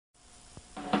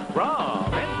From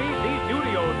NBC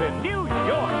Studios in New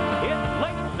York, it's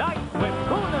Late Night with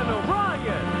Conan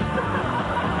O'Brien.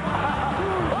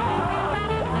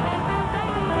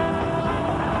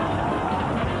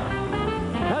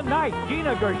 Tonight,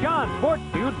 Gina Gershon, sports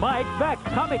dude Mike Beck,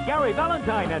 comic Gary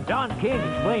Valentine, and Don King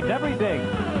explains everything.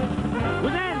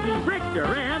 With Andy Richter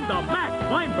and the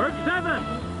Max Weinberg 7.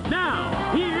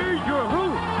 Now, here's your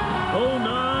host,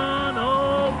 Conan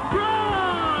O'Brien.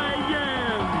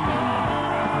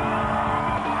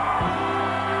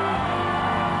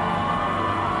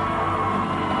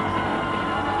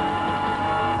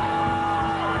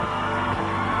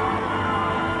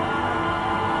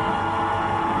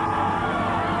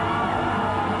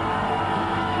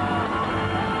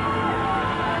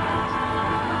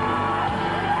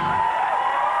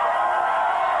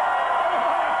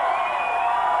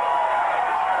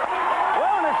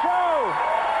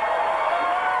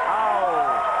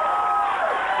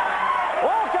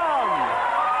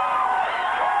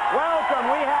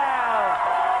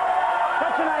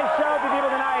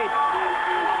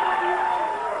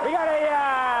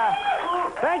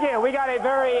 We got a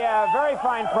very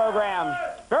fine program.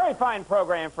 Very fine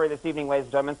program for this evening, ladies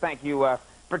and gentlemen. Thank you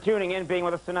for tuning in, being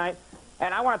with us tonight.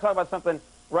 And I want to talk about something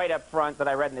right up front that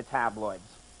I read in the tabloids,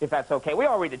 if that's okay. We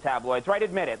all read the tabloids, right?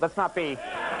 Admit it. Let's not be...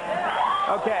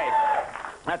 Okay.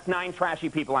 That's 9 trashy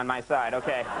people on my side,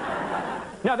 okay.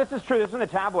 No, this is true. This is in the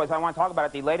tabloids. I want to talk about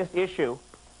it. The latest issue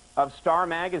of Star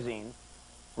magazine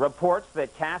reports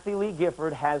that Kathy Lee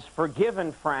Gifford has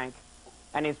forgiven Frank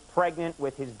and is pregnant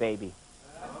with his baby.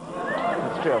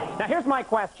 That's true. Now, here's my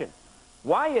question.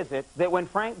 Why is it that when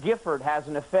Frank Gifford has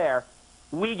an affair,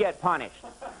 we get punished?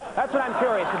 That's what I'm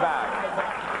curious about.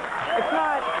 That's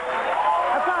not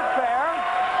fair.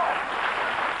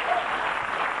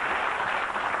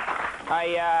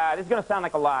 This is going to sound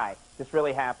like a lie. This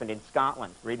really happened in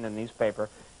Scotland, reading the newspaper.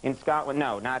 In Scotland,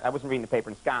 no, I wasn't reading the paper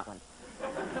in Scotland.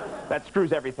 That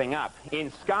screws everything up.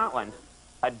 In Scotland,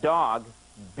 a dog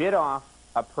bit off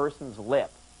a person's lip.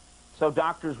 So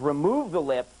doctors removed the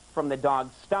lip from the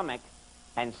dog's stomach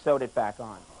and sewed it back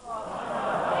on.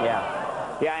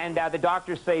 Yeah, and the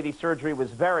doctors say the surgery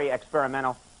was very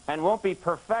experimental and won't be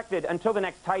perfected until the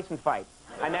next Tyson fight.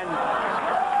 And then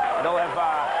they'll have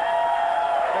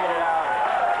figured it out.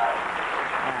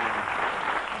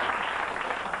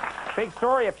 Yeah. Big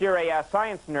story if you're a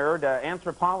science nerd.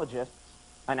 Anthropologists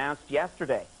announced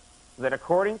yesterday that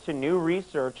according to new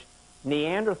research,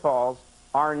 Neanderthals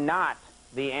are not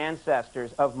the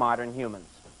ancestors of modern humans.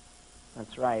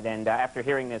 That's right. And after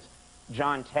hearing this,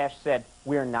 John Tesh said,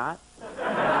 "We're not?" I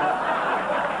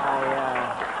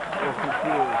was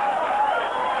confused.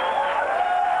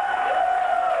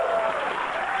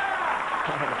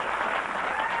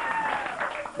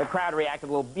 The crowd reacted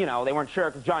a little, you know, they weren't sure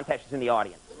because John Tesh is in the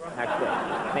audience, actually.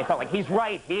 They felt like, he's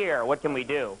right here. What can we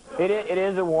do? It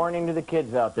is a warning to the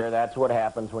kids out there. That's what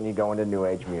happens when you go into New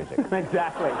Age music.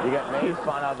 Exactly. You get made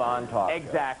fun of on talk.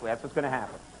 Exactly. That's what's going to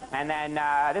happen. And then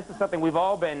this is something we've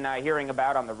all been hearing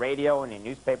about on the radio and in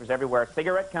newspapers everywhere.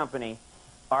 Cigarette company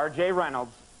R.J.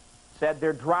 Reynolds said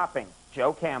they're dropping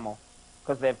Joe Camel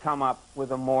because they've come up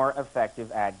with a more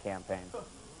effective ad campaign.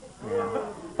 Yeah.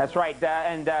 That's right.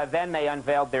 And then they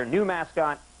unveiled their new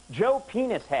mascot, Joe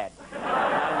Penis Head. They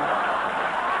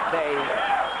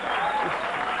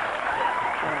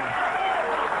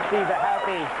see the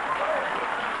happy...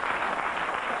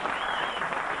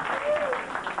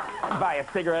 Buy a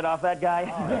cigarette off that guy?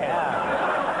 Yeah.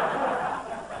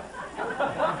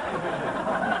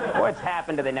 What's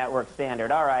happened to the network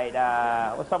standard? All right,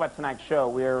 let's talk about tonight's show.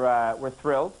 We're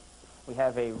thrilled. We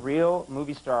have a real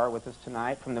movie star with us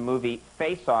tonight from the movie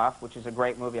Face Off, which is a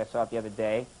great movie. I saw it the other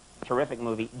day. Terrific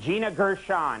movie. Gina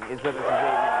Gershon is with us this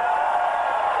evening.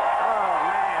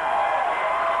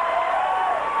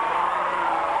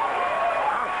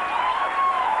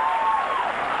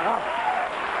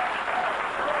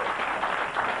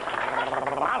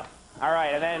 All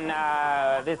right, and then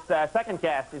this second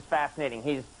guest is fascinating.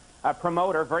 He's a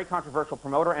promoter, very controversial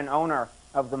promoter and owner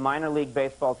of the minor league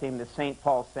baseball team, the St.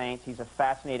 Paul Saints. He's a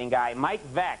fascinating guy. Mike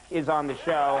Veck is on the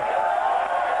show.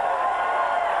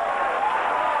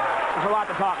 There's a lot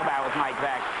to talk about with Mike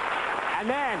Veck. And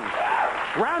then,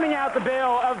 rounding out the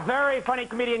bill, a very funny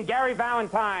comedian, Gary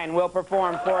Valentine, will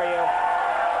perform for you.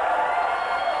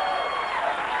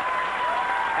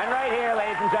 And right here,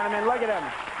 ladies and gentlemen, look at him.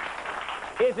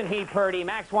 Isn't he purty?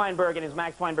 Max Weinberg and his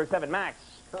Max Weinberg 7. Max,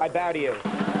 I bow to you.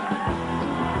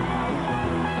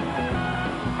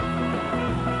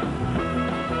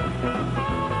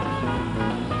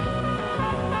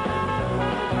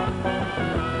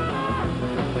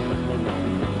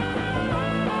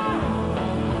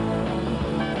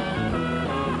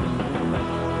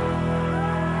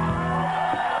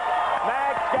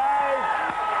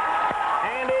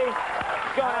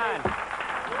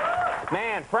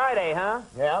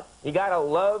 Yeah? Yep. You gotta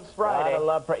love Friday.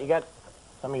 You got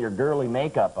some of your girly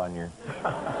makeup on your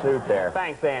suit there.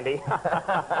 Thanks, Andy.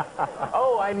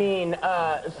 Oh, I mean,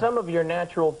 some of your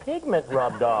natural pigment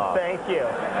rubbed off. Thank you.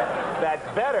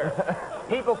 That's better.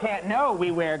 People can't know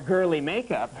we wear girly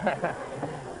makeup.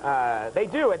 They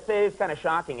do. It's kind of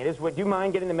shocking. It is. Do you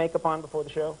mind getting the makeup on before the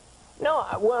show? No,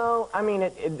 well, I mean,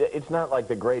 it's not like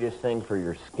the greatest thing for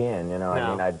your skin, you know. No.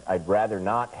 I mean, I'd rather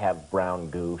not have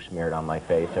brown goo smeared on my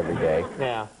face every day.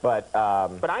 Yeah. But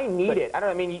I need it. I don't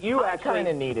know. I mean, you actually kind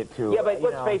of need it too. Yeah, but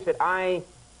let's face it. I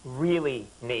really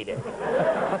need it.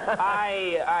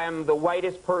 I am the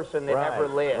whitest person that ever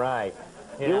lived. Right.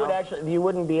 You You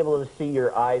wouldn't be able to see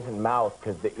your eyes and mouth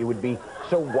because you would be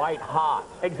so white hot.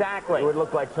 Exactly. It would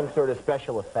look like some sort of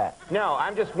special effect. No,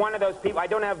 I'm just one of those people. I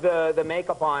don't have the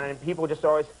makeup on, and people just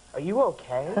always, are you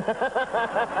okay?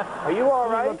 Are you all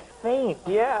right? You look faint.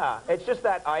 Yeah, it's just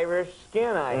that Irish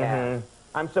skin I have.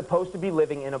 I'm supposed to be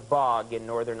living in a bog in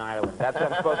Northern Ireland. That's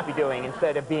what I'm supposed to be doing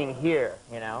instead of being here,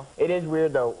 you know? It is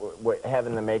weird, though,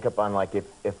 having the makeup on, like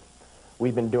if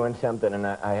we've been doing something and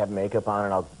I have makeup on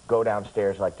and I'll go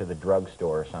downstairs like to the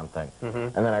drugstore or something.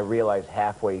 And then I realize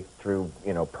halfway through,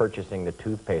 you know, purchasing the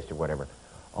toothpaste or whatever,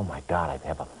 oh my God, I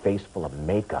have a face full of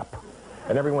makeup.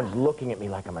 And everyone's looking at me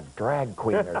like I'm a drag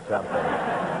queen or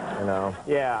something, you know?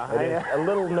 Yeah. It is a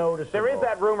little noticeable. There is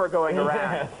that rumor going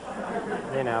around,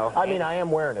 you know. I mean, I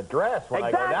am wearing a dress when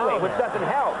I go down which there. doesn't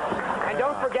help. And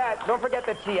don't forget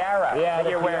the tiara that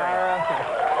you're wearing.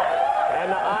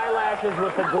 And the eyelashes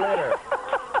with the glitter.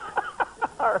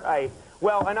 All right.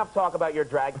 Well, enough talk about your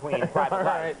drag queen private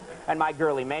life and my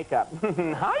girly makeup.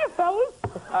 Hiya, fellas.